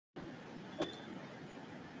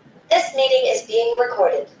This meeting is being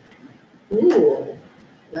recorded. Ooh,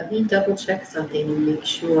 let me double check something and make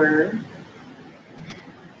sure.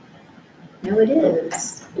 No, it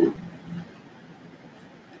is. It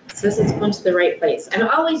says it's going to the right place. I'm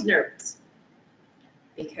always nervous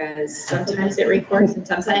because sometimes it records and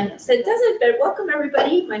sometimes it doesn't, but welcome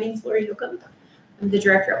everybody. My name's Lori Newcomb. I'm the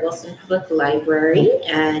director at Wilson Public Library,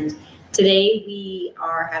 and today we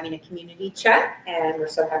are having a community chat, and we're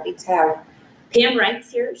so happy to have Pam Reicks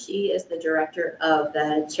here. She is the director of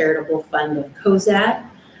the Charitable Fund of Cozad,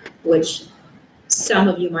 which some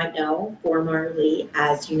of you might know formerly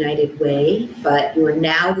as United Way, but you are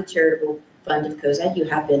now the Charitable Fund of Cozad. You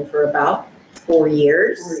have been for about 4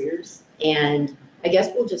 years. 4 years. And I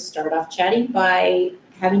guess we'll just start off chatting by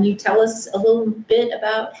having you tell us a little bit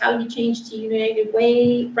about how you changed to United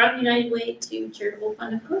Way, from United Way to Charitable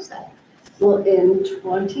Fund of Cozad. Well, in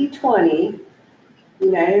 2020,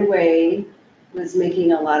 United Way was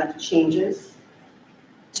making a lot of changes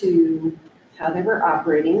to how they were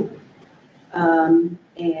operating.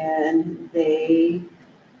 And they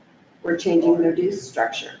were changing their dues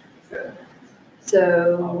structure.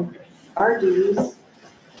 So our dues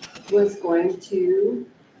was going to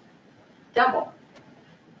double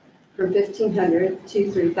from $1,500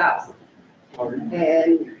 to $3,000.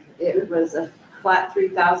 And it was a flat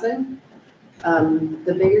 $3,000.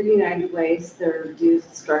 The bigger United Ways, their dues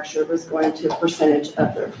structure was going to a percentage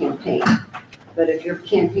of their campaign. But if your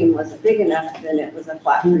campaign wasn't big enough, then it was a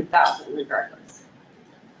flat $3,000 regardless.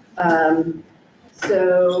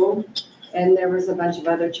 And there was a bunch of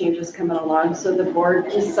other changes coming along. So the board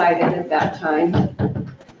decided at that time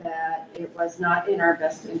that it was not in our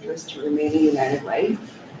best interest to remain a United Way.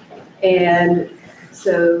 And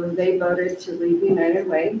so they voted to leave United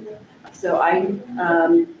Way. So I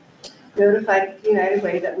notified United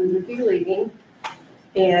Way that we would be leaving,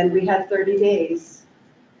 and we had 30 days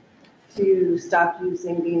to stop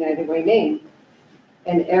using the United Way name.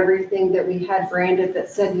 And everything that we had branded that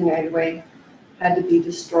said United Way had to be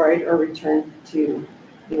destroyed or returned to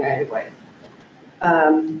United Way.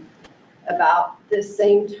 About this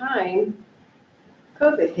same time,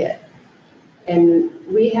 COVID hit. And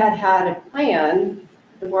we had a plan,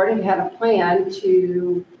 the board had a plan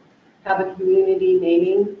to have a community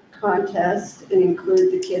naming contest and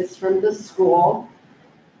include the kids from the school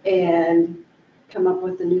and come up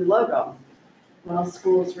with a new logo. Well,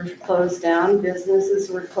 schools were closed down, businesses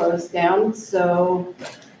were closed down, so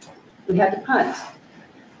we had to punt.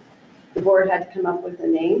 The board had to come up with a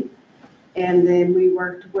name, and then we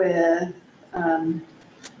worked with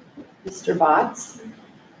Mr. Botts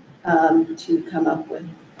to come up with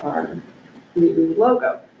our new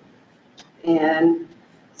logo. And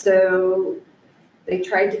so they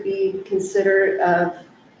tried to be considerate of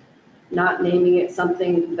not naming it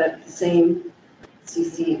something but the same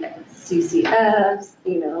CCFs,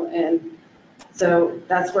 and so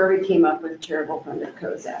that's where we came up with Charitable Fund of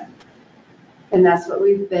Cozad. And that's what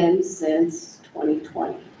we've been since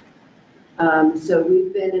 2020. So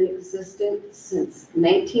we've been in existence since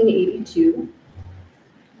 1982.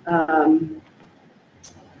 And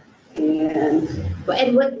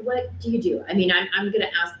what do you do? I mean, I'm going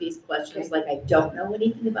to ask these questions like I don't know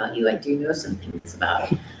anything about you. I do know some things about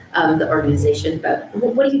the organization, but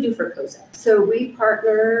what do you do for Cozad? So we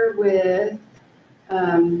partner with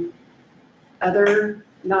other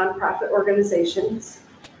nonprofit organizations,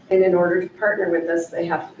 and in order to partner with us, they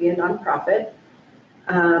have to be a nonprofit,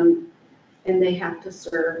 and they have to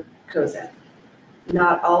serve Cozad.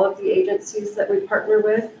 Not all of the agencies that we partner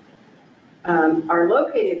with are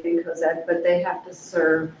located in Cozad, but they have to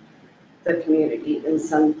serve the community in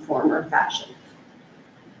some form or fashion.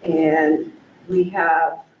 And we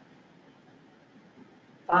have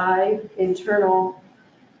 5 internal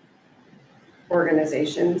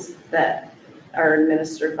organizations that are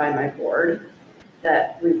administered by my board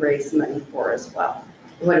that we raise money for as well.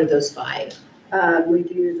 What are those 5? We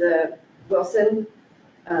do the Wilson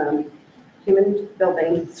Human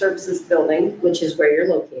Building Services Building, which is where you're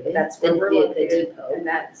located. That's where we're located, and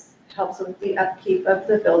that helps with the upkeep of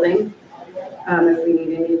the building if we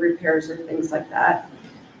need any repairs or things like that.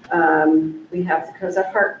 We have the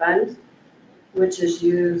Cozad Heart Fund, which is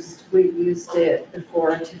we've used it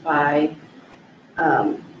before to buy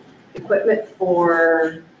equipment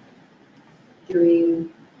for doing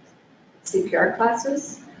CPR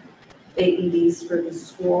classes, AEDs for the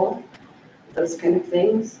school, those kind of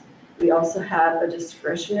things. We also have a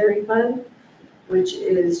discretionary fund, which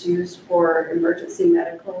is used for emergency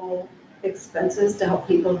medical expenses to help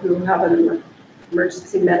people who have an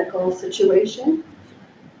emergency medical situation.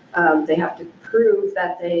 They have to prove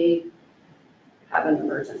that they have an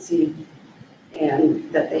emergency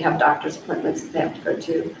and that they have doctor's appointments that they have to go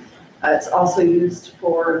to. It's also used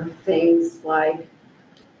for things like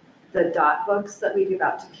the dot books that we give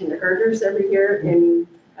out to kindergartners every year in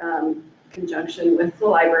conjunction with the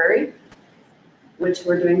library, which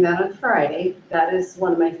we're doing that on Friday. That is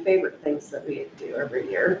one of my favorite things that we do every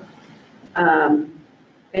year.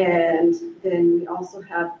 And then we also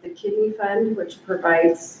have the kidney fund, which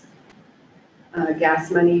provides gas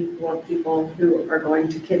money for people who are going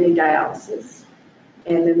to kidney dialysis.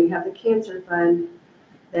 And then we have the cancer fund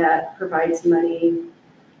that provides money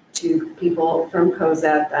to people from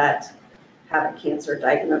Cozad that have a cancer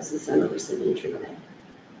diagnosis and are receiving treatment.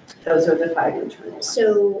 Those are the 5 internal ones.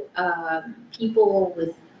 So, people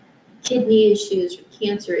with kidney issues or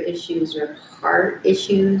cancer issues or heart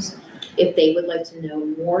issues, if they would like to know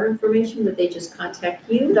more information, would they just contact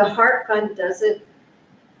you? The Heart Fund doesn't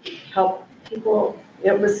help people.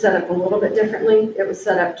 It was set up a little bit differently. It was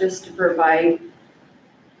set up just to provide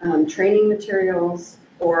training materials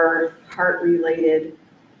or heart-related,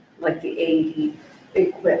 like the AED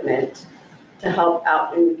equipment, to help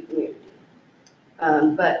out in the community.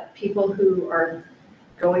 But people who are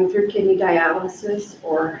going through kidney dialysis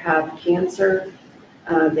or have cancer,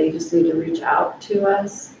 they just need to reach out to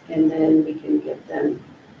us, and then we can give them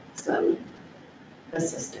some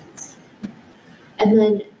assistance. And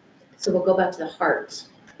then, so we'll go back to the heart.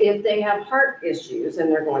 If they have heart issues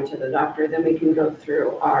and they're going to the doctor, then we can go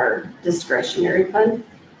through our discretionary fund,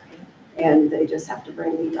 and they just have to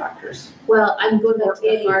bring the doctors. Well, I'm going back Or to the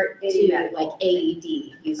any- heart any too, medical. like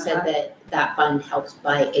AED. You said Uh-huh. that fund helps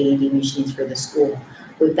buy AED machines for the school.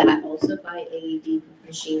 Would that also buy AED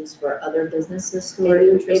machines for other businesses who are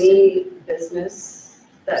interested? Any business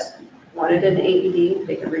that wanted an AED,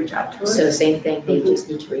 they could reach out to us. So same thing, they Mhm. just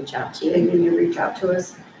need to reach out to They you. need to reach out to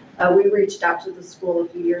us. We reached out to the school a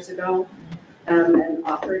few years ago and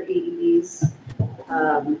offered AEDs.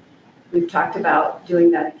 We've talked about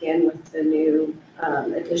doing that again with the new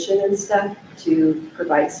addition and stuff to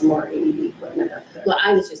provide some more AED equipment up there. Well,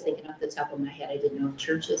 I was just thinking off the top of my head, I didn't know if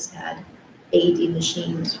churches had AED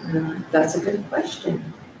machines or not. That's a good question.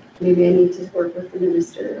 Maybe I need to work with the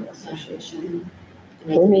ministerial association.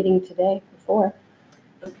 And I We're didn't- meeting today before.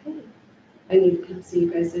 Okay. I need to come see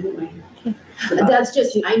you guys anyway. That's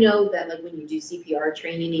just, I know that like when you do CPR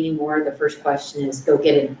training anymore, the first question is go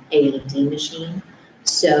get an AED machine.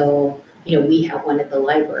 So, you know, we have one at the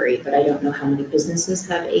library, but I don't know how many businesses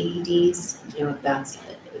have AEDs. You know, if that's,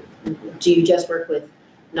 do you just work with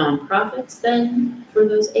nonprofits then for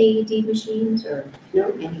those AED machines or No,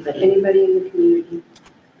 anybody? anybody in the community.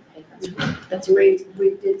 Okay, that's great.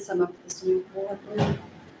 We did some up this new pool. Trying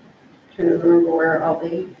to remember where all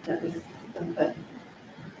that was, but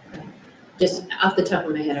Just off the top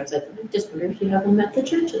of my head, I was like, I just wonder if you have them at the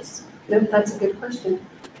churches. no, that's a good question.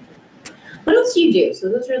 What else do you do? So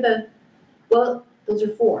those are those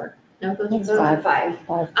are 4. No, those Those are are 5.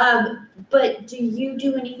 5. But do you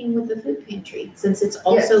do anything with the food pantry, since it's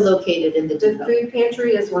also Yes. located in the The depot? food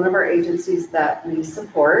pantry is one of our agencies that we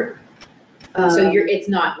support. So it's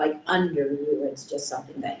not like under you, it's just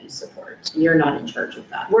something that you support. You're not in charge of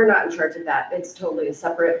that. We're not in charge of that. It's totally a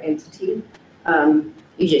separate entity.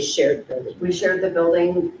 You just shared the building. We share the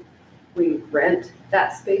building. We rent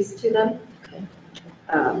that space to them. Okay.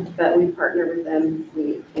 But we partner with them,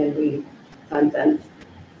 we fund them.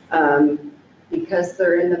 Because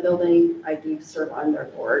they're in the building, I do serve on their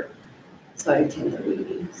board, so I attend their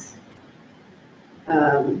meetings.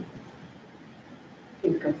 I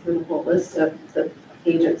can go through the whole list of the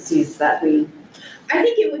agencies that we, I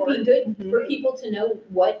think it would be good for people to know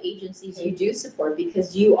what agencies you do support,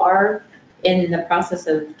 because you are in the process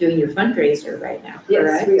of doing your fundraiser right now, yes,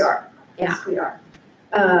 correct? we are. Yes, we are.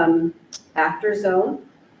 After Zone,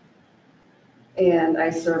 and I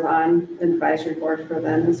serve on an advisory board for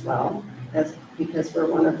them as well. That's because we're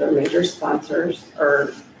one of their major sponsors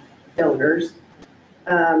or donors.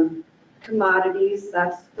 Commodities,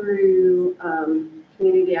 that's through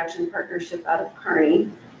Community Action Partnership out of Kearney,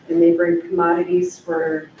 and they bring commodities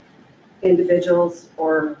for individuals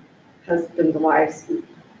or husbands and wives.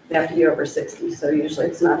 They have to be over 60, so usually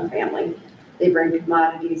it's not a family. They bring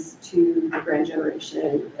commodities to the Grand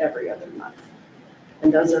Generation every other month.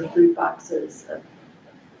 And those are food boxes of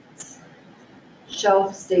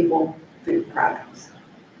shelf-stable food products.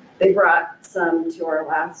 They brought some to our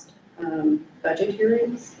last budget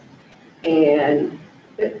hearings, and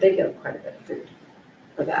they get quite a bit of food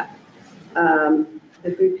for that.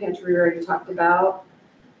 The food pantry we already talked about.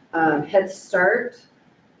 Head Start,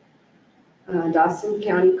 Dawson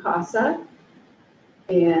County CASA.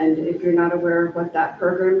 And if you're not aware of what that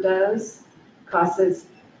program does, CASA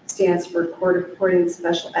stands for Court Appointed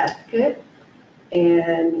Special Advocate.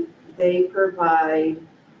 and they provide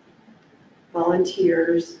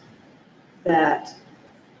volunteers that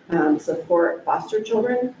support foster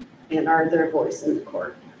children and are their voice in the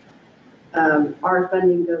court. Our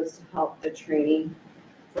funding goes to help the training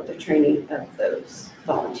of those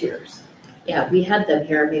volunteers. Yeah, we had them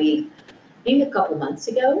here maybe a couple months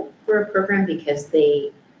ago for a program because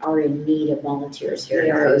they are in need of volunteers here They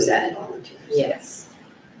in are Cozad. volunteers. Yes.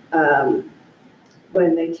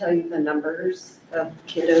 When they tell you the numbers of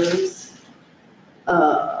kiddos,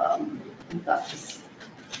 I thought this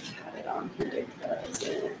had it on here,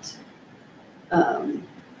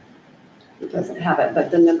 it doesn't have it, but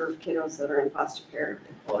the number of kiddos that are in foster care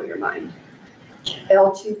will blow your mind.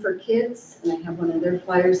 L2 for Kids, and I have one of their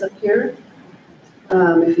flyers up here.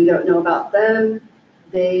 If you don't know about them,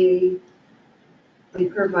 they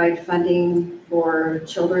provide funding for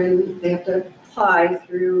children. They have to apply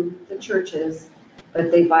through the churches, but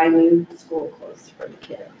they buy new school clothes for the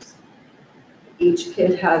kiddos. Each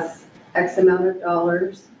kid has X amount of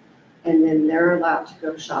dollars, and then they're allowed to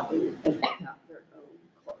go shopping and pick out their own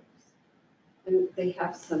clothes. And they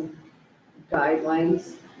have some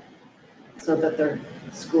guidelines so that they're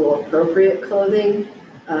school appropriate clothing,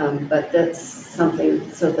 but that's something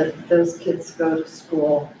so that those kids go to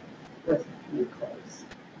school with new clothes.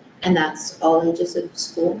 And that's all ages of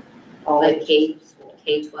school, All like ages of school.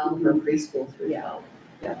 K-12 or preschool through 12.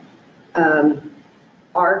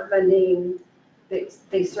 Our funding,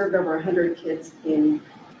 they served over 100 kids in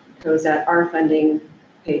Cozad. Our funding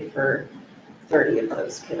paid for 30 of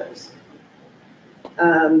those kiddos.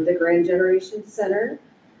 The Grand Generation Center,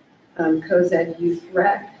 Cozad Youth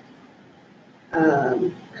Rec,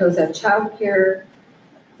 Cozad Child Care,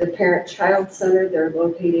 the Parent Child Center, they're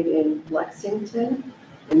located in Lexington,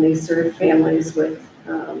 and they serve families with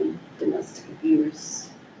domestic abuse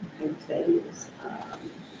kind of things.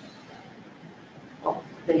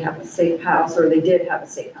 They have a safe house, or they did have a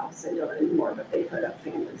safe house, they don't anymore, but they put up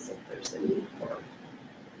families if there's a need for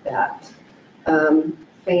that.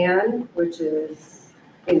 FAN, which is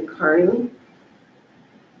in Kearney,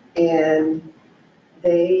 and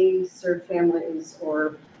they serve families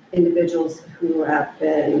or individuals who have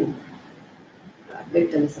been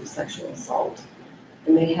victims of sexual assault.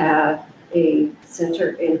 And they have a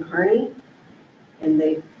center in Kearney, and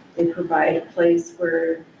they provide a place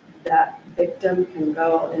where that victim can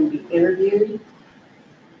go and be interviewed,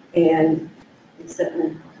 and they sit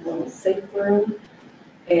in a little safe room,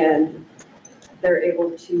 and they're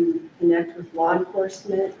able to connect with law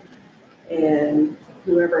enforcement and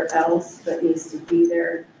whoever else that needs to be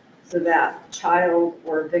there, so that child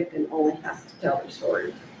or victim only has to tell their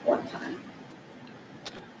story one time.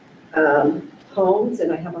 Homes,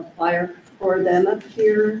 and I have a flyer for them up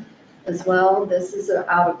here as well. This is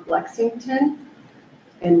out of Lexington,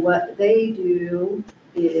 and what they do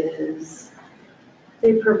is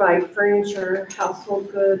they provide furniture,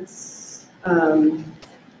 household goods.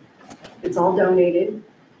 It's all donated,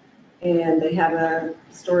 and they have a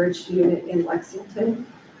storage unit in Lexington.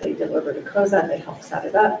 They deliver to Cozad, they help set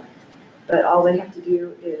it up, but all they have to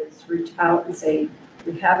do is reach out and say,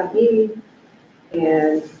 we have a need,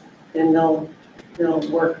 and then they'll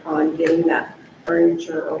work on getting that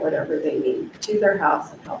furniture or whatever they need to their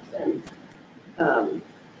house and help them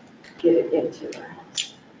get it into their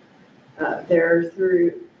house.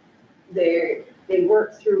 They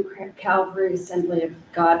work through Calvary Assembly of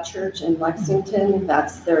God Church in Lexington.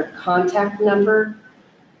 That's their contact number.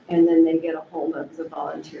 And then they get a hold of the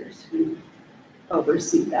volunteers who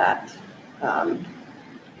oversee that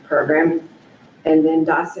program. And then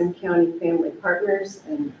Dawson County Family Partners,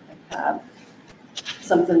 and I have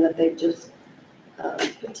something that they've just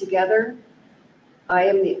put together. I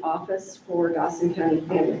am the office for Dawson County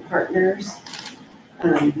Family Partners.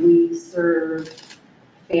 We serve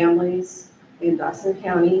families in Dawson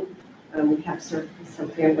County. We have served some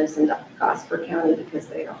families in Gosper County because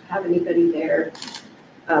they don't have anybody there.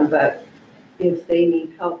 But if they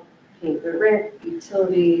need help paying their rent,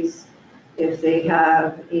 utilities, if they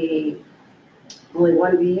have only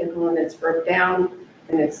one vehicle and it's broke down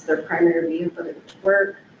and it's their primary vehicle to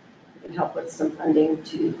work, we can help with some funding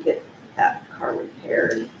to get that car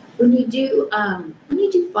repaired. When you do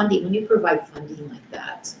funding, when you provide funding like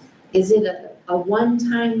that, is it a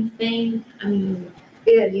one-time thing? I mean,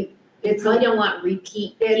 you probably don't want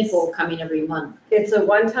repeat people coming every month. It's a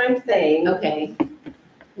one-time thing. Okay.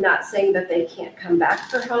 Not saying that they can't come back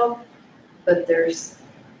for help, but there's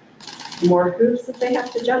more hoops that they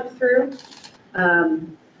have to jump through.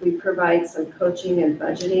 We provide some coaching and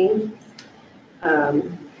budgeting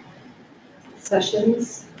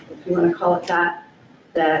sessions, if you want to call it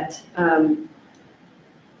that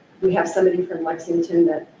We have somebody from Lexington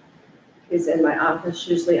that is in my office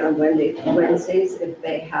usually on Wednesdays if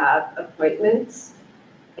they have appointments,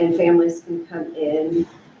 and families can come in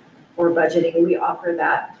for budgeting. We offer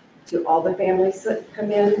that to all the families that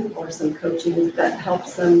come in, or some coaching that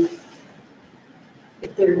helps them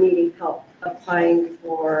if they're needing help applying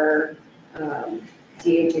for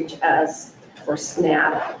DHHS, for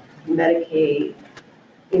SNAP, Medicaid,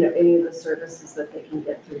 any of the services that they can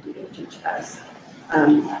get through DHHS.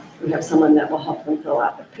 We have someone that will help them fill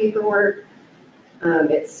out the paperwork.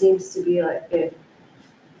 It seems to be like if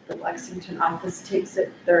the Lexington office takes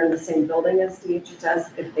it, they're in the same building as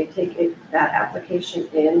DHHS. If they take that application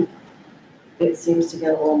in, it seems to get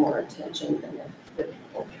a little more attention than if the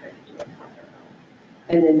people try to do it on their own.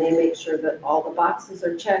 And then they make sure that all the boxes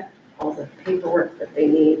are checked, all the paperwork that they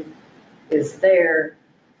need is there,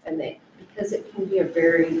 and because it can be a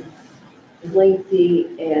very lengthy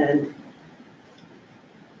and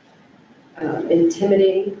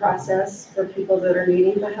intimidating process for people that are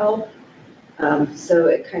needing the help. So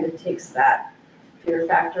it kind of takes that fear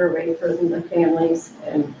factor away from the families,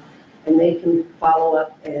 and they can follow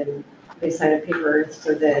up, and they sign a paper,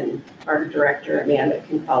 so then our director, Amanda,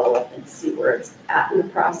 can follow up and see where it's at in the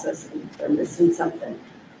process, and if they're missing something,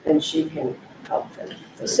 then she can help them.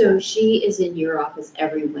 So she is in your office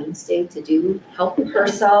every Wednesday to do help with her?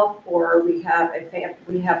 Herself, or we have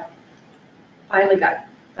finally got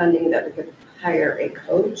funding that we could hire a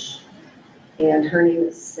coach, and her name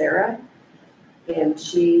is Sarah, and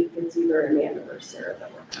it's either Amanda or Sarah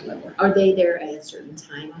that we're coming with. Are they there at a certain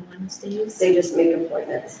time on Wednesdays? They just make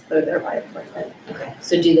appointments, they're there by appointment. Okay,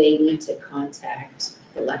 so do they need to contact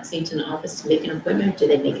the Lexington office to make an appointment? Do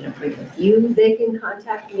they make an appointment with you? They can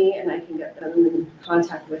contact me, and I can get them in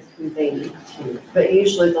contact with who they need to. But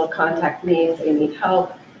usually they'll contact me if they need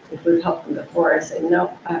help. If we've helped them before, I say,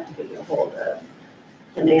 no, I have to get you a hold of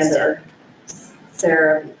Amanda or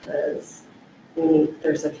Sarah, because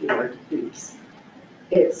there's a few more hoops.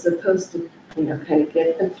 It's supposed to, kind of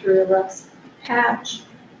get them through a rough patch,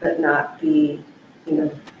 but not be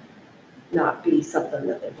something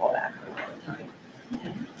that they fall back on all the time.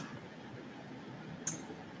 Okay.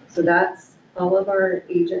 So that's all of our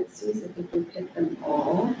agencies. I think we picked them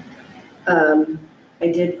all. I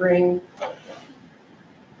did bring,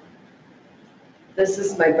 this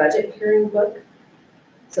is my budget hearing book.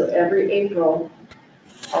 So every April,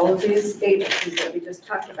 all of these agencies that we just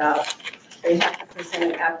talked about, they have to present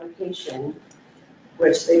an application,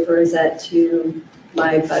 which they present to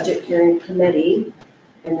my budget hearing committee,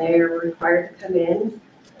 and they are required to come in,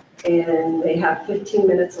 and they have 15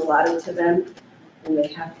 minutes allotted to them, and they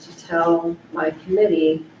have to tell my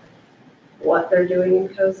committee what they're doing in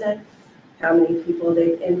Cozad, how many people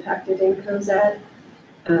they've impacted in Cozad,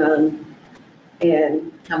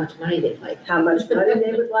 and How much money they'd like? how much money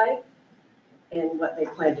they would like, and what they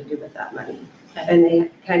plan to do with that money. Okay. And they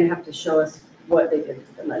kind of have to show us what they did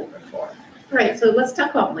with the money before. All right, so let's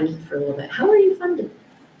talk about money for a little bit. How are you funded?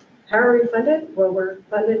 How are we funded? Well, we're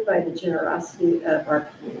funded by the generosity of our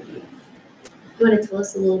community. You want to tell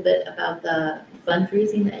us a little bit about the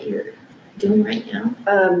fundraising that you're doing right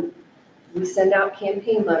now? We send out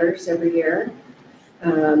campaign letters every year.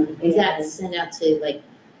 Is that and sent out to like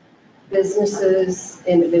businesses,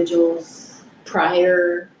 individuals?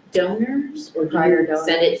 prior donors, or do Prior you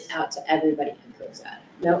send it donors. out to everybody in Cozad?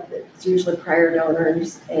 Nope, it's usually prior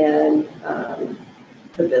donors and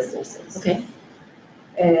the businesses. Okay.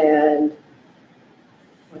 And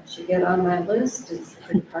once you get on my list, it's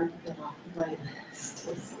pretty hard to get off of my list.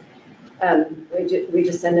 We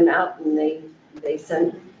just send them out, and they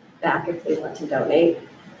send back if they want to donate.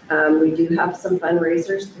 We do have some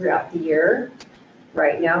fundraisers throughout the year.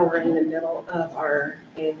 Right now, we're in the middle of our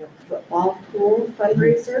annual football pool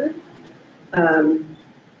fundraiser.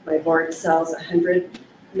 My board sells 100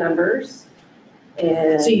 numbers,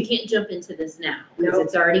 and So you can't jump into this now, because Nope,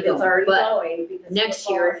 it's already going. it's already But going. Because next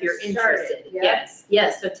football year, if you're has started. interested, Yep.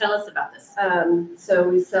 yes, so tell us about this. So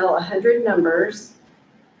we sell 100 numbers.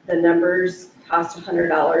 The numbers cost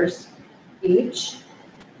 $100 each.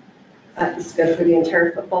 It's good for the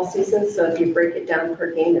entire football season, so if you break it down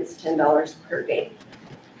per game, it's $10 per game.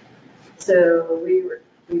 So we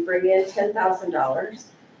bring in $10,000.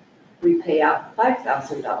 We pay out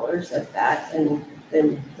 $5,000 of that, and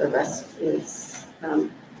then the rest is,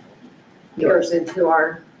 goes into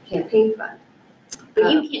our campaign fund.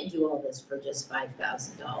 But you can't do all this for just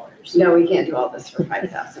 $5,000. No, we can't do all this for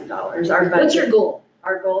 $5,000. Our budget. What's your goal?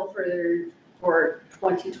 Our goal for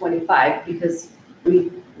 2025, because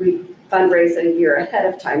we fundraise a year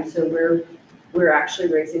ahead of time, so we're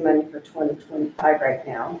actually raising money for 2025 right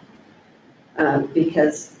now,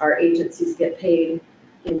 because our agencies get paid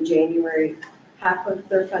in January, half of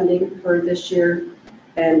their funding for this year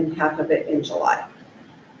and half of it in July.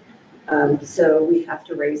 So we have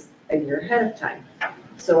to raise a year ahead of time.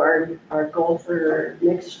 So our goal for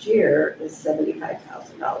next year is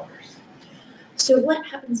 $75,000. So what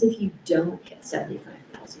happens if you don't hit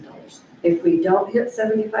 $75,000? If we don't hit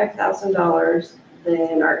 $75,000,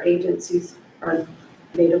 then our agencies are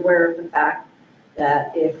made aware of the fact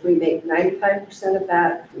that if we make 95% of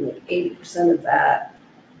that, if we make 80% of that,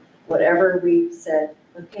 whatever we said,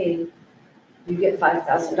 okay, you get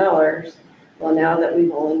 $5,000. Well, now that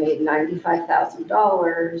we've only made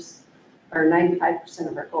 $95,000, or 95%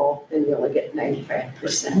 of our goal, then you only get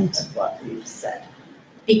 95% of what we've said.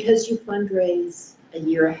 Because you fundraise a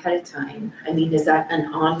year ahead of time, I mean, is that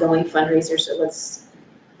an ongoing fundraiser? So let's,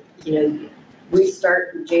 We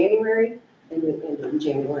start in January and we end in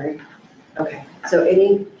January. okay. So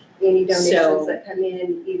any donations So- that come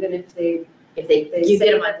in, even if they, You say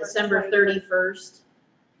get them that on for December 20 31st,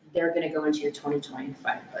 they're gonna go into your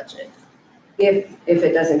 2025 budget. if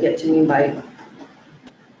it doesn't get to me by the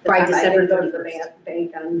By time I December can go to the 31st.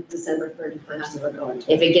 bank on December 31st, it'll go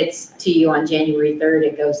into. If it gets to you on January 3rd,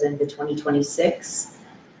 it goes into 2026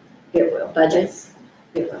 It will. budget? Yes,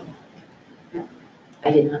 it will.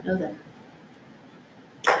 I did not know that.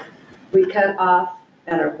 We cut off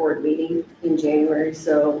at our board meeting in January,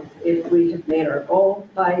 so if we have made our goal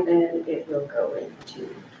by then, it will go into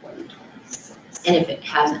 2026. And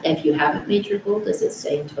if you haven't made your goal, does it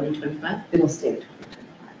stay in 2025? It'll stay in 2025.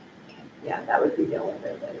 Yeah, that would be the only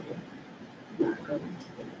way that it would not go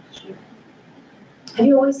into the next year. Have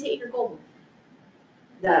you always hit your goal?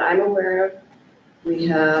 That I'm aware of, we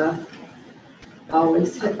have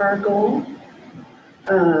always hit our goal.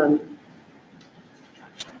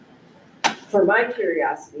 For my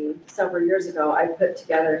curiosity, several years ago, I put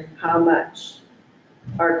together how much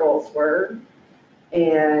our goals were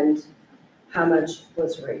and how much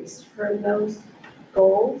was raised from those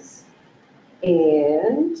goals.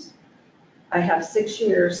 And I have 6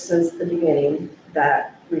 years since the beginning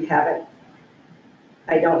that we haven't,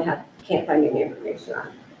 can't find any information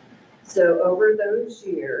on. So over those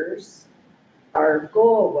years, our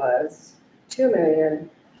goal was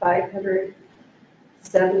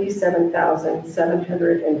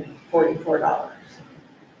 $2,577,744.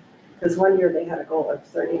 Because one year they had a goal of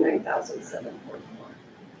 $39,744.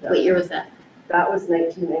 What year was that? That was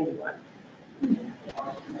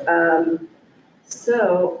 1991.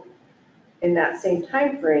 So in that same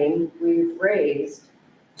time frame, we've raised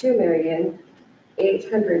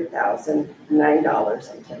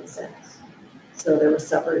 $2,800,009.10. So there were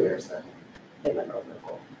several years that they went over the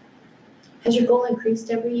goal. Has your goal increased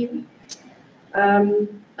every year,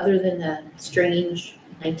 other than the strange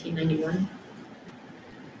 1991?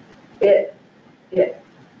 It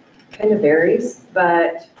kind of varies,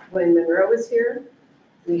 but when Monroe was here,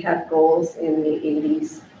 we had goals in the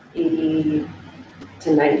 80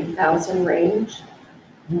 to 90,000 range.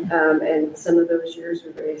 And some of those years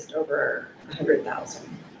we raised over 100,000.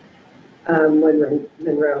 When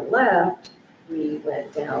Monroe left, we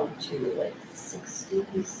went down to like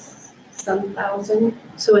 60-some thousand.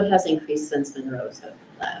 So it has increased since Monroe's have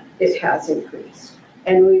left. It has increased.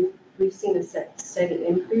 And we've seen a steady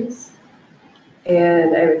increase.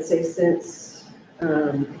 And I would say since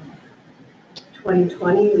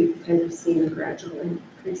 2020, we've kind of seen a gradual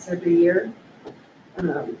increase every year.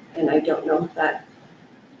 And I don't know if that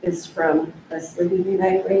is from us leaving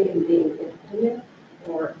United Way and being independent,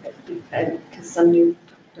 or because some new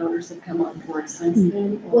donors have come on board since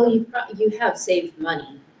then. Well, you have saved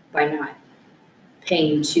money by not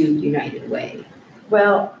paying to United Way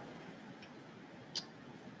Well,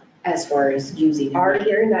 as far as using. our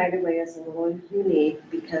United Way is a little unique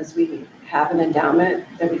because we have an endowment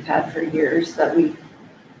that we've had for years that we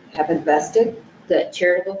have invested. The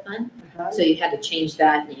charitable fund, so you had to change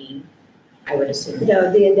that name, I would assume.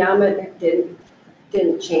 No, the endowment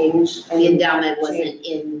didn't change. The endowment wasn't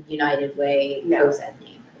in United Way, No. Cozad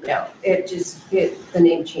name. No, the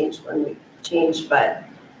name changed when we changed, but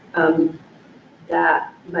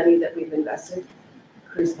that money that we've invested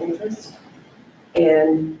accrues interest.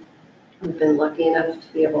 And we've been lucky enough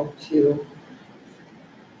to be able to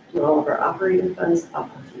do all of our operating funds off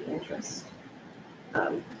of the interest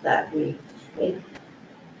that we make.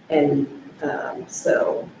 And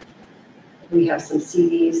so we have some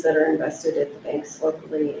CDs that are invested at the banks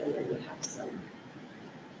locally, and then we have some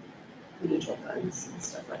mutual funds and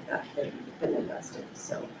stuff like that that have been invested,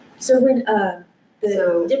 so. So when,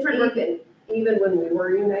 So different- even when we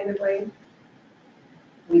were United Way,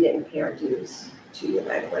 we didn't pay our dues to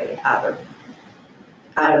United Way out of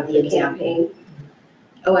the the campaign.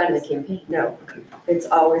 Oh, out of the campaign, No, it's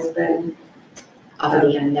always been off of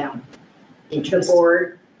the end down. the Interest.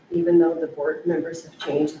 board, even though the board members have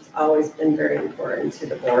changed, it's always been very important to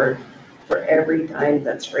the board for every dime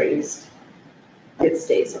that's raised, it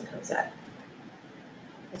stays in Cozad.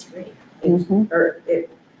 That's great. Or it,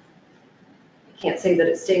 I can't say that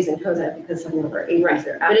it stays in Cozad because some of our agents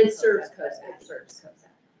Right, are but out it of serves but Cozad. It serves Cozad.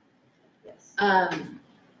 Yes.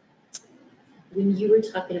 When you were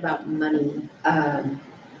talking about money,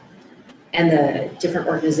 and the different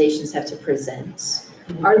organizations have to present,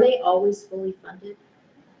 are they always fully funded?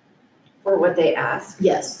 For what they ask,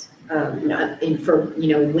 Yes. no, And for, you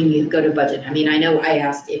know, when you go to budget, I mean, I know I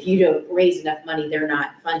asked, if you don't raise enough money, they're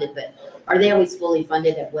not funded, but are they always fully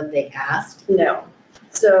funded at what they asked? no.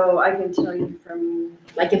 So I can tell you from,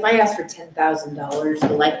 Like, if I ask for $10,000,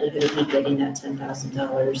 the likelihood of me getting that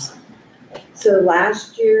 $10,000. so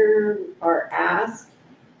last year, our ask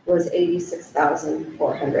was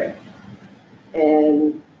 86,400.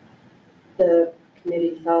 And the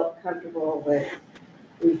committee felt comfortable with,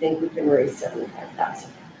 we think we can raise 75,000.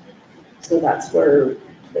 So that's where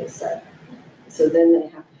they said. So then they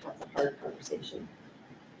have to have the hard conversation.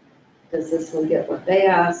 Does this one get what they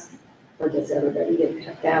ask, or does everybody get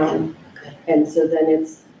cut down? Okay. And so then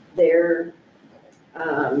it's their,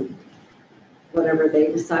 whatever they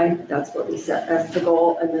decide, that's what we set as the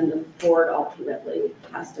goal, and then the board ultimately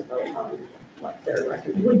has to vote on what they're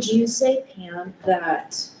recommending. Would you say, Pam,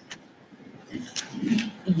 that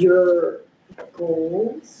your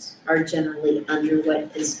goals are generally under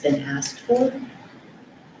what has been asked for?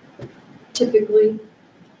 Typically,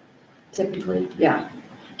 yeah.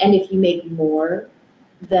 And if you make more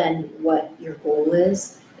than what your goal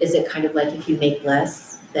is it kind of like if you make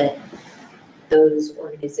less, that those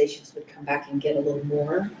organizations would come back and get a little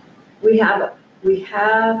more? We have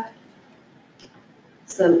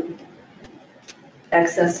some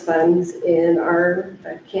excess funds in our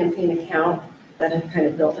campaign account that have kind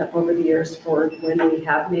of built up over the years for when we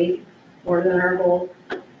have made more than our goal.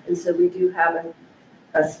 And so we do have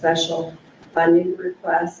a special funding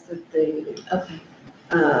request that the Okay.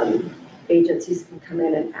 agencies can come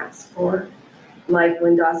in and ask for. Like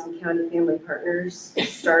when Dawson County Family Partners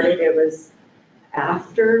started, it was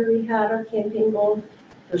after we had our campaign goal.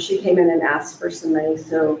 So she came in and asked for some money,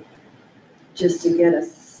 so just to get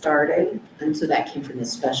us started. And so that came from the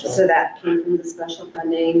special. So that came from the special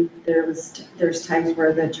funding. There's times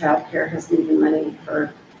where the child care has needed money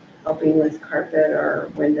for helping with carpet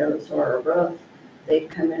or windows or a roof. They've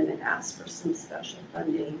come in and asked for some special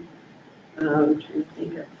funding. Trying to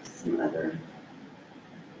think of some other,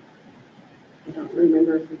 I don't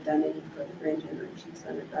remember if we've done any for the Grand Generation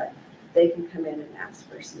Center, but they can come in and ask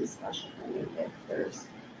for some special funding if there's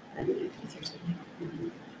a need.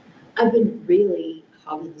 I've been really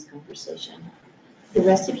hogging this conversation. The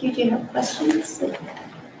rest of you, do you have questions?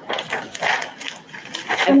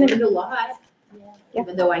 I've learned a lot,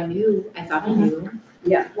 even though I thought I knew.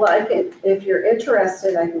 Yeah, well, I can, if you're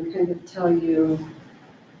interested, I can kind of tell you,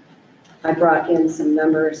 I brought in some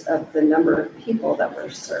numbers of the number of people that were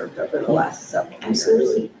served over the last several years.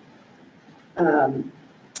 Absolutely. And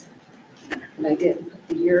I didn't put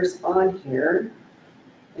the years on here.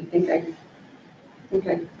 I think I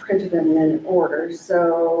printed them in order,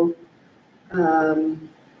 so,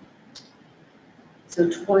 so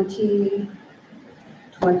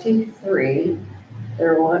 2023,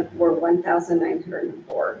 there were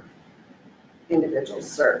 1,904 individuals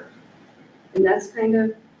served. And that's kind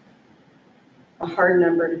of a hard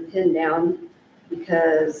number to pin down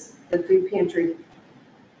because the food pantry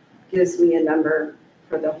gives me a number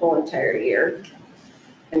for the whole entire year.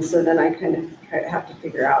 And so then I kind of have to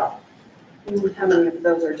figure out how many of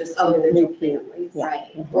those are just individual families.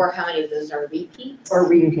 Right, or how many of those are repeats? Or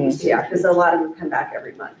repeats, yeah, because a lot of them come back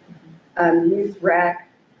every month. Youth rec,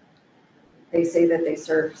 they say that they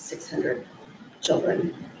serve 600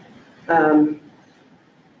 children.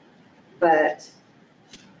 But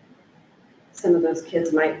some of those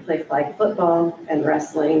kids might play flag football and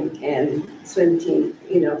wrestling and swim team,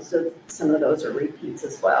 so some of those are repeats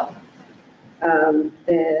as well.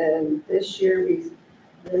 Then this year,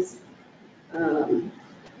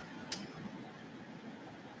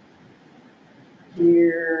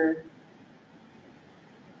 year,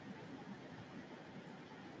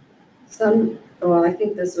 I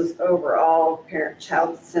think this was overall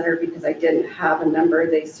parent-child center because I didn't have a number.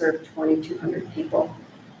 They served 2,200 people.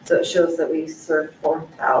 So it shows that we served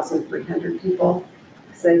 4,300 people.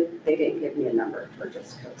 So they didn't give me a number for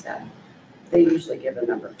just Cozad. They usually give a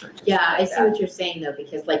number for just Yeah, I see Cozad. what you're saying though,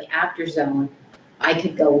 because like after zone, I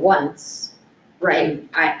could go once Right, And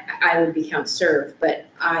I would be count served, but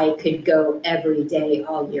I could go every day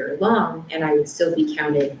all year long and I would still be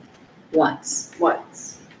counted once.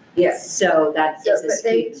 once, yes. So that So, is a but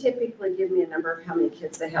they skew. typically give me a number of how many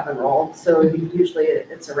kids they have enrolled, so usually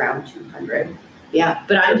it's around 200. Yeah,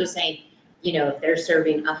 but I'm just saying, if they're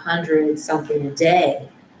serving 100 something a day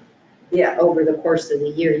Yeah, over the course of the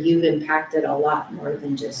year, you've impacted a lot more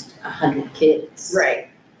than just 100 kids. right,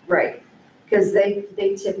 right. Because they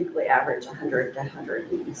typically average 100 to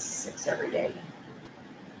 106 every day.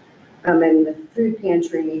 And the food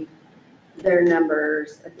pantry, their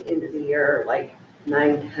numbers at the end of the year are like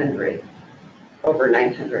 900, over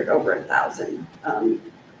 900, over 1,000.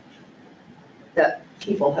 That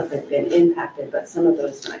people have been impacted, but some of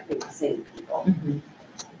those might be the same people,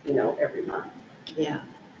 Mhm. every month. Yeah,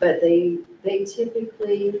 But they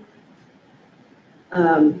typically,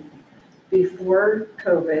 before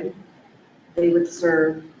COVID, they would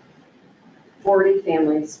serve 40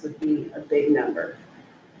 families would be a big number.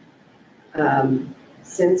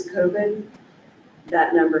 Since COVID,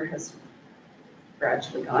 that number has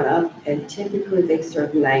gradually gone up, and typically they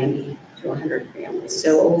serve 90 to 100 families.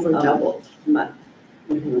 so over doubled. A month.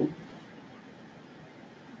 Mhm.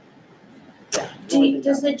 Yeah, more than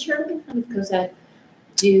Does the Charitable Fund of Cozad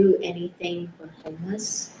do anything for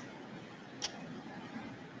homeless?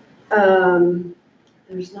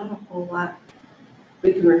 There's not a whole lot.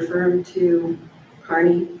 We can refer them to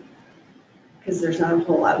Carney, because there's not a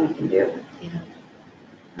whole lot we can do. Yeah.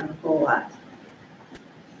 Not a whole lot.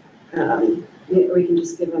 We can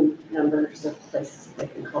just give them numbers of places they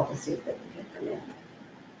can call to see if they can get them in.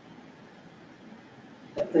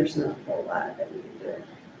 But there's not a whole lot that we can do.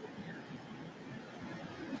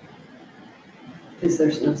 Because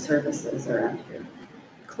there's no services around here.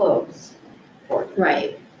 Close for them.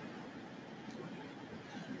 Right.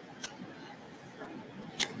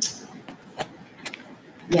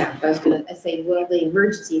 Yeah, I was gonna say, well, the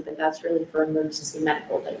emergency, but that's really for emergency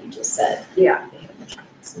medical that you just said. Yeah. They have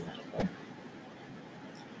emergency medical.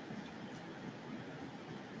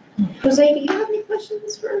 Jose, do you have any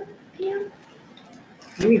questions for Pam?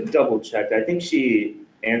 Let me double check. I think she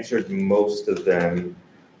answered most of them.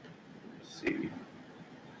 Let's see.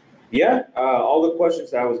 Yeah, all the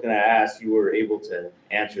questions I was gonna ask, you were able to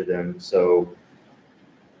answer them. So,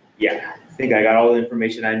 yeah, I think I got all the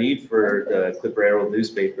information I need for the Clipper Herald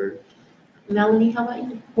newspaper. Melanie, how about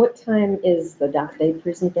you? What time is the doc day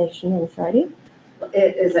presentation on Friday?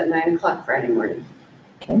 It is at 9 o'clock Friday morning.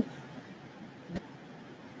 And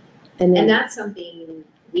And then, that's something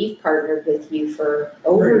we've partnered with you for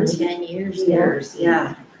over 10 years now. Years,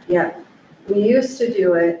 yeah. We used to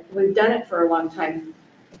do it, we've done it for a long time.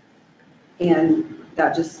 And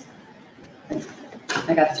that just,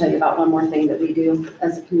 I got to tell you about one more thing that we do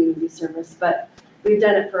as a community service, but we've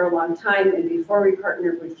done it for a long time, and before we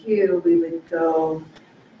partnered with you, we would go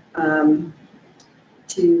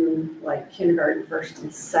to like kindergarten, first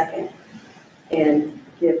and second, and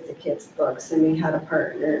give the kids books, and we had a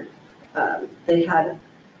partner,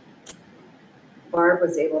 Barb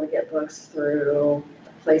was able to get books through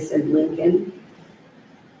a place in Lincoln,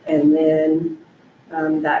 and then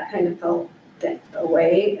that kind of fell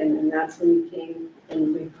away, and then that's when you came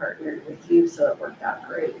and we partnered with you, so it worked out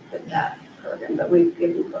great with that program. But we've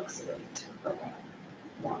given books away for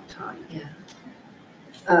a long time. Yeah.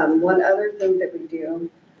 One other thing that we do,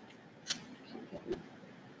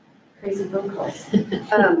 crazy phone calls.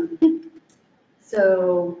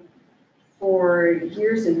 So for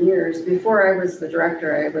years and years, before I was the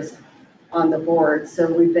director, I was on the board,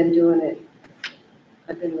 so we've been doing it.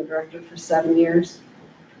 I've been the director for 7 years.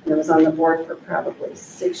 And I was on the board for probably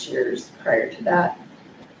 6 years prior to that.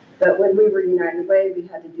 But when we were United Way, we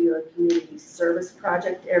had to do a community service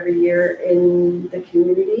project every year in the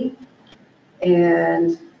community.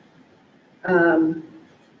 And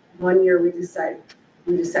one year we decided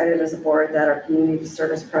as a board that our community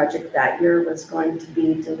service project that year was going to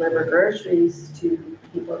be deliver groceries to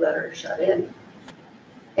people that are shut in.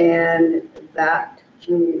 And that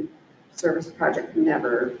community service project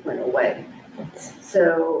never went away.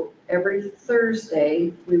 So every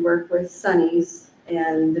Thursday, we work with Sunny's,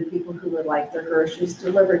 and the people who would like their groceries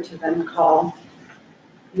delivered to them call,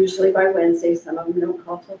 usually by Wednesday, some of them don't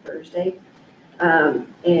call till Thursday.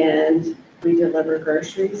 And we deliver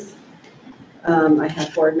groceries. I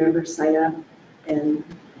have board members sign up and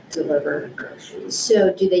deliver groceries.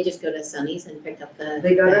 So do they just go to Sunny's and pick up the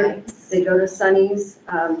They go to- bags? They go to Sunny's,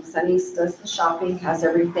 Sunny's does the shopping, has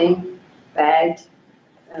everything bagged.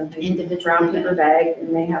 Individual Brown paper bag,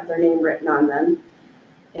 and they have their name written on them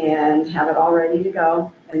and have it all ready to go.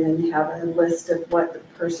 And then you have a list of what the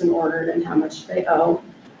person ordered and how much they owe.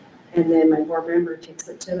 And then my board member takes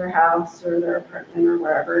it to their house or their apartment or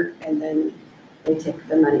wherever, and then they take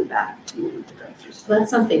the money back to the grocery So store. that's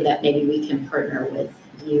something that maybe we can partner with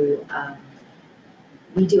you.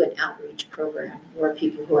 We do an outreach program where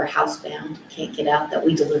people who are housebound can't get out, that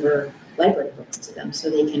we deliver library books to them so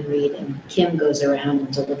they can read, and Kim goes around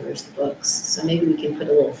and delivers the books. So maybe we can put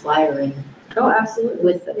a little flyer in Oh, absolutely.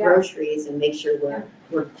 with the Yeah. groceries and make sure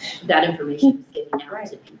that information is getting out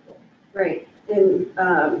to people. Right. And,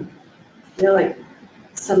 like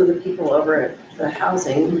some of the people over at the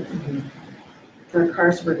housing, their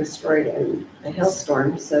cars were destroyed in a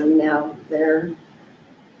hailstorm, so now they're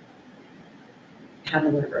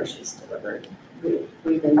having their groceries delivered. We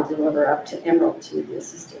even deliver up to Emerald to the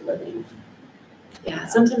assisted living. Yeah,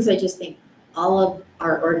 sometimes I just think all of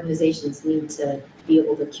our organizations need to be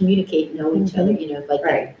able to communicate, know each other, like,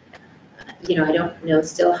 Right. I don't know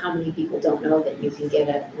still how many people don't know that you can get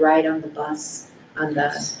a ride on the bus, on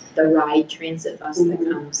the ride transit bus that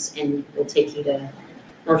Mhm. comes and will take you to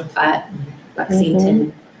North Platte, and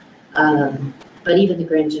Lexington. But even the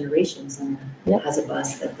Grand Generation Center Yep. has a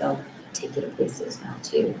bus that they'll take you to places now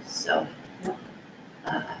too, so.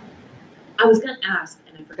 I was gonna ask,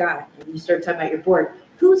 and I forgot, and you started talking about your board,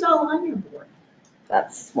 who's all on your board?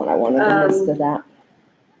 That's when I wanted a list of that.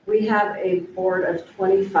 We have a board of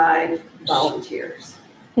 25 volunteers.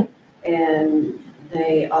 And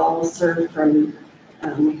they all serve from,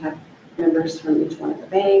 we have members from each one of the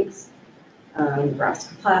banks,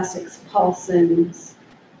 Nebraska Plastics, Paulson's,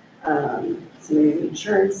 some of the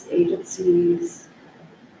insurance agencies,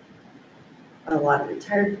 a lot of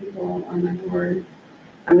retired people on my board.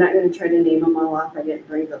 I'm not gonna try to name them all off, I didn't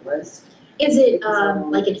bring the list. Is it Because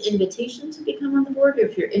like an invitation to become on the board, or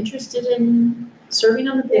if you're interested in serving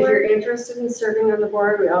on the If you're board? interested in serving on the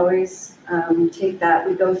board, we always take that,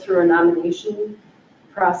 we go through a nomination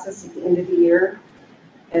process at the end of the year.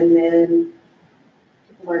 And then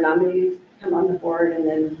people are nominated, come on the board, and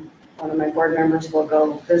then one of my board members will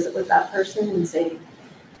go visit with that person and say,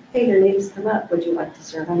 hey, your name's come up, would you like to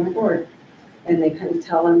serve on our board? And they kind of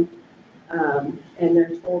tell them, and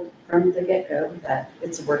they're told from the get-go that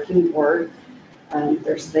it's a working board.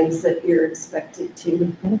 There's things that you're expected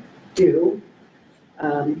to do.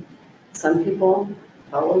 Some people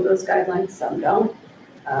follow those guidelines, some don't.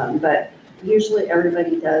 But usually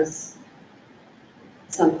everybody does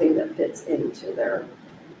something that fits into their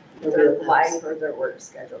life or their work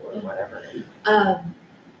schedule or whatever.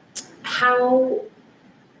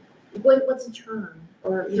 What's a term,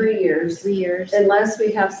 or? 3 years, 3 years? unless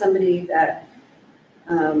we have somebody that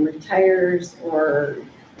retires or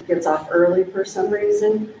gets off early for some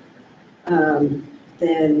reason,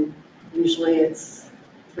 then usually it's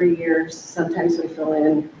 3 years. Sometimes we fill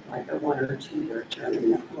in like a 1 or 2 year term,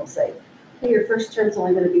 and we'll say, hey, your first term's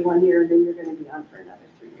only gonna be 1 year, and then you're gonna be on for another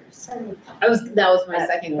 3 years. That was my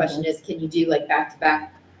second question, is can you do like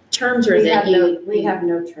back-to-back terms, or is it We have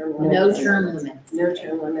no term limits. no term limits? No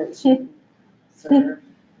term limits. So,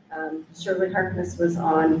 Shirley Harkness was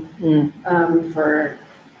on, for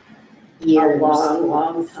a Years. long,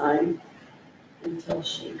 long time until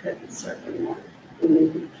she couldn't serve anymore. And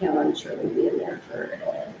then we count on Shirley being there for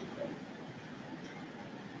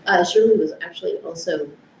Shirley was actually also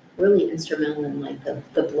really instrumental in like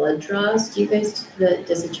the blood draws. Do you guys,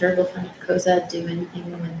 does the Charitable Fund of Cozad do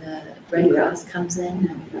anything when the Red Yeah. Cross comes in?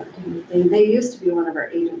 not doing anything. They used to be one of our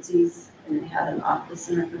agencies and had an office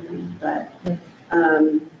and everything, but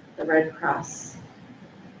the Red Cross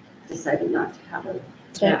decided not to have it.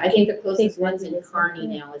 Yeah, I think the closest Cape one's in Verde is Kearney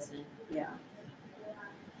okay. now, isn't it? Yeah.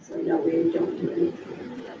 So no, we don't do anything.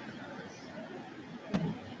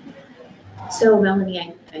 So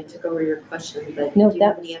Melanie, I took over your question, but No, do you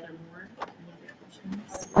have that's- any other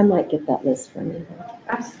questions? I might get that list from you.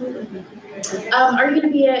 Absolutely. Are you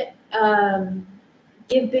gonna be at,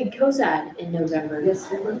 Give Big Cozad in November,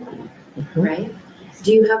 Yes, we will. right?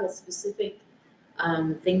 Do you have a specific,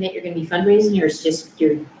 thing that you're gonna be fundraising, or it's just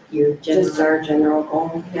your general? Just our general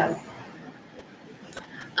goal, yeah.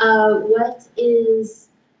 What is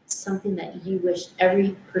something that you wish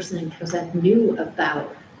every person in Cozad knew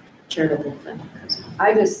about Charitable Fund of Cozad?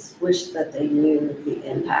 I just wish that they knew the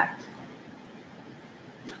impact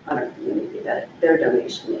on our community that their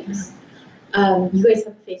donation makes. You guys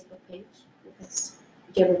have a Facebook page?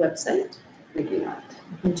 Do you have a website? We do not.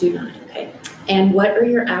 You do not, okay. And what are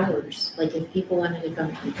your hours? Like if people wanted to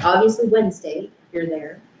come, obviously Wednesday, you're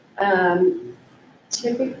there.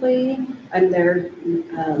 Typically, I'm there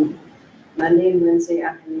Monday and Wednesday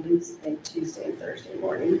afternoons and Tuesday and Thursday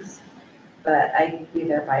mornings. But I can be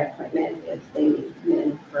there by appointment if they need to come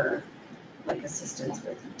in for like assistance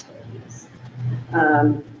with utilities.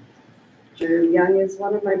 Drew Young is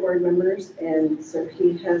one of my board members, and so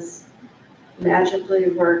he has magically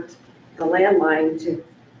worked the landline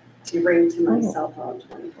to bring to my Oh. cell phone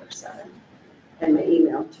 24/7 and my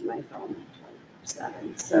email to my phone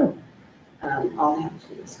 24/7. So all I have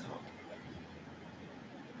to do is call.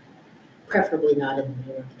 Preferably not in the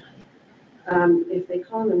middle of the night. If they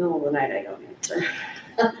call in the middle of the night, I don't answer.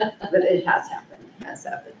 But it has happened. Has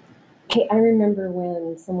happened. Hey, I remember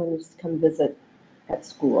when someone used to come visit at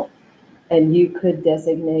school and you could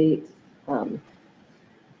designate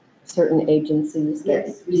certain agencies that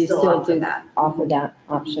Yes, we you still still offer do that. offer that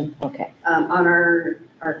option. Okay. On our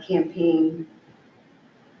campaign,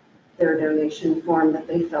 their donation form that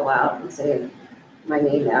they fill out and say, my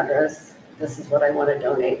name, address, this is what I want to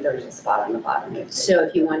donate, there's a spot on the bottom. So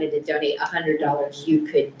if you wanted to donate $100, you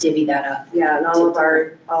could divvy that up. Yeah, and all of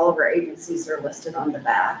our agencies are listed on the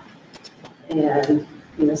back. And,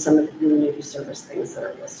 some of the community service things that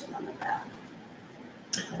are listed on the back.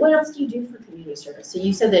 What else do you do for community service? So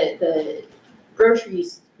you said that the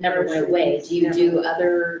groceries never went away. Do you do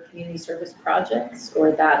other community service projects,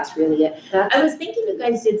 or that's really it? I was thinking you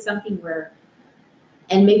guys did something where,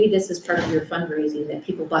 and maybe this is part of your fundraising, that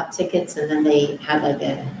people bought tickets and then they had like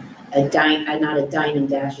not a dine and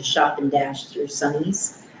dash, a shop and dash through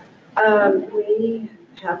Sunny's. We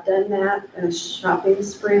have done that, a shopping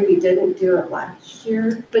spree. We didn't do it last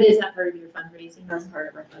year. But is that part of your fundraising? That's part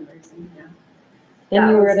of our fundraising, yeah.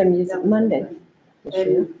 And you were at a That Music was Monday fun. this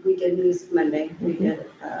year. And we did Music Monday. We did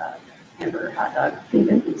hamburger hot dog. We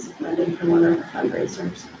did Music Monday for one of our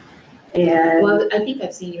fundraisers. And Well, I think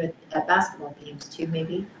I've seen you at basketball games too,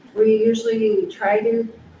 maybe. we usually try to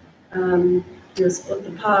do a split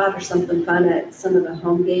the pot or something fun at some of the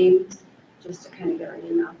home games, just to kind of get our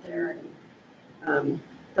name out there. And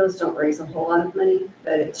those don't raise a whole lot of money,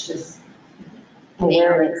 but it's just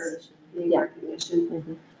Awareness. name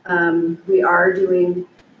recognition. Mhm.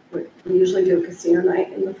 We usually do a casino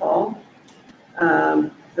night in the fall.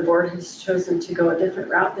 The board has chosen to go a different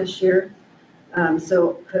route this year.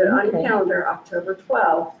 So put it on your Okay. calendar, October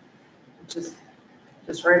 12th, which is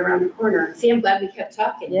just right around the corner. See, I'm glad we kept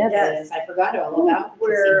talking. Yes. Because I forgot all about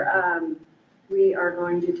Where casino. we are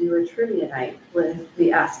going to do a trivia night with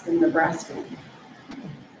the Aspen Nebraskan.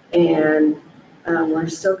 And we're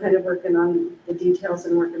still kind of working on the details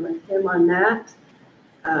and working with him on that.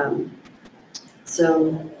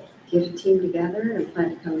 So get a team together and plan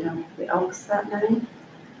to come down to the Elks that night.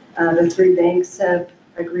 The 3 banks have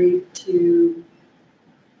agreed to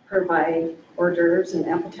provide hors d'oeuvres and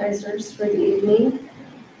appetizers for the evening.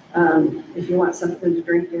 If you want something to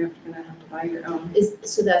drink, you're gonna have to buy your own.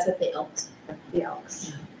 So that's at the Elks. The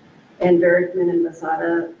Elks. And Berrickman and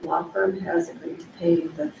Mazada Law Firm has agreed to pay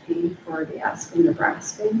the fee for the Aspen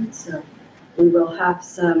Nebraskan. So we will have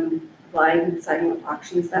some live and silent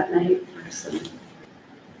auctions that night for some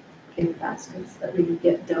gift baskets that we can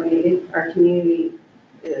get donated. Our community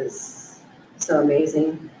is so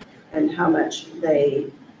amazing, and how much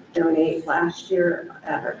they donate. Last year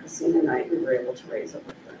at our casino night, we were able to raise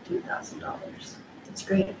over $13,000. That's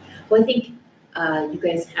great. Well, I think you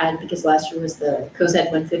guys had, because last year was the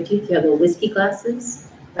Cozad 150th, you had the whiskey glasses.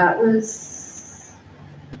 That was,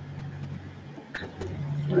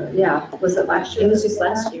 was it last year? It was just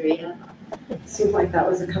last year, yeah. It seemed like that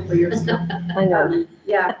was a couple of years ago. I know.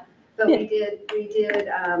 Yeah, but we did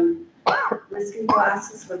whiskey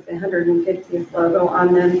glasses with the 150th logo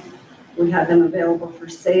on them. We had them available for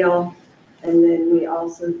sale. And then we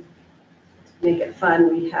also, to make it fun,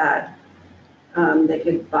 we had, they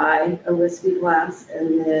could buy a whiskey glass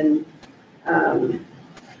and then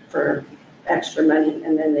for extra money,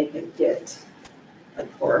 and then they could get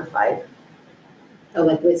like 4 or 5 Oh,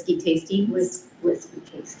 like whiskey tastings? whiskey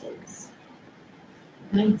tastings.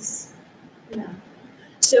 Nice. Yeah.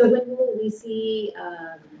 So when will we see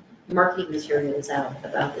marketing materials out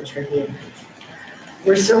about the trivia?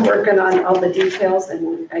 We're still working on all the details,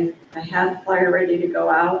 and I had a flyer ready to go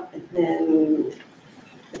out, and then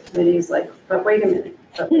the committee's like, but wait a minute,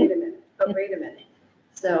 but wait a minute, but wait a minute.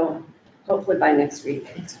 So hopefully by next week.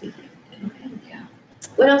 Next week. Okay. Yeah.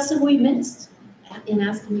 What else have we missed in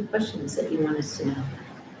asking you questions that you want us to know?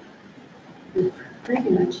 We've pretty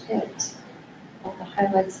much hit all the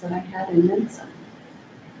highlights that I had and then some.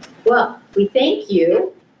 Well, we thank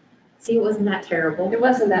you. See, it wasn't that terrible. It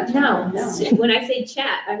wasn't that No, terrible, when I say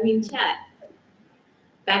chat, I mean chat.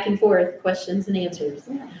 Back and forth, questions and answers.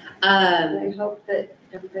 And I hope that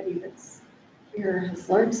everybody that's here has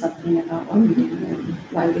learned something about what we do and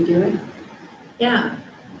why we do it. Yeah,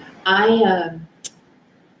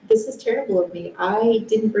 this is terrible of me. I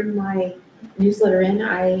didn't bring my newsletter in.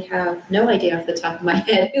 I have no idea off the top of my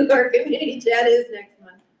head who our community chat is next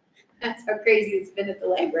month. That's how crazy it's been at the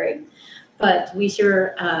library. But we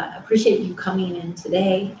sure appreciate you coming in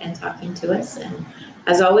today and talking to us. And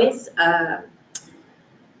as always,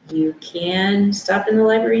 you can stop in the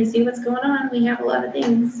library and see what's going on. We have a lot of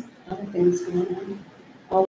things. Other things going on.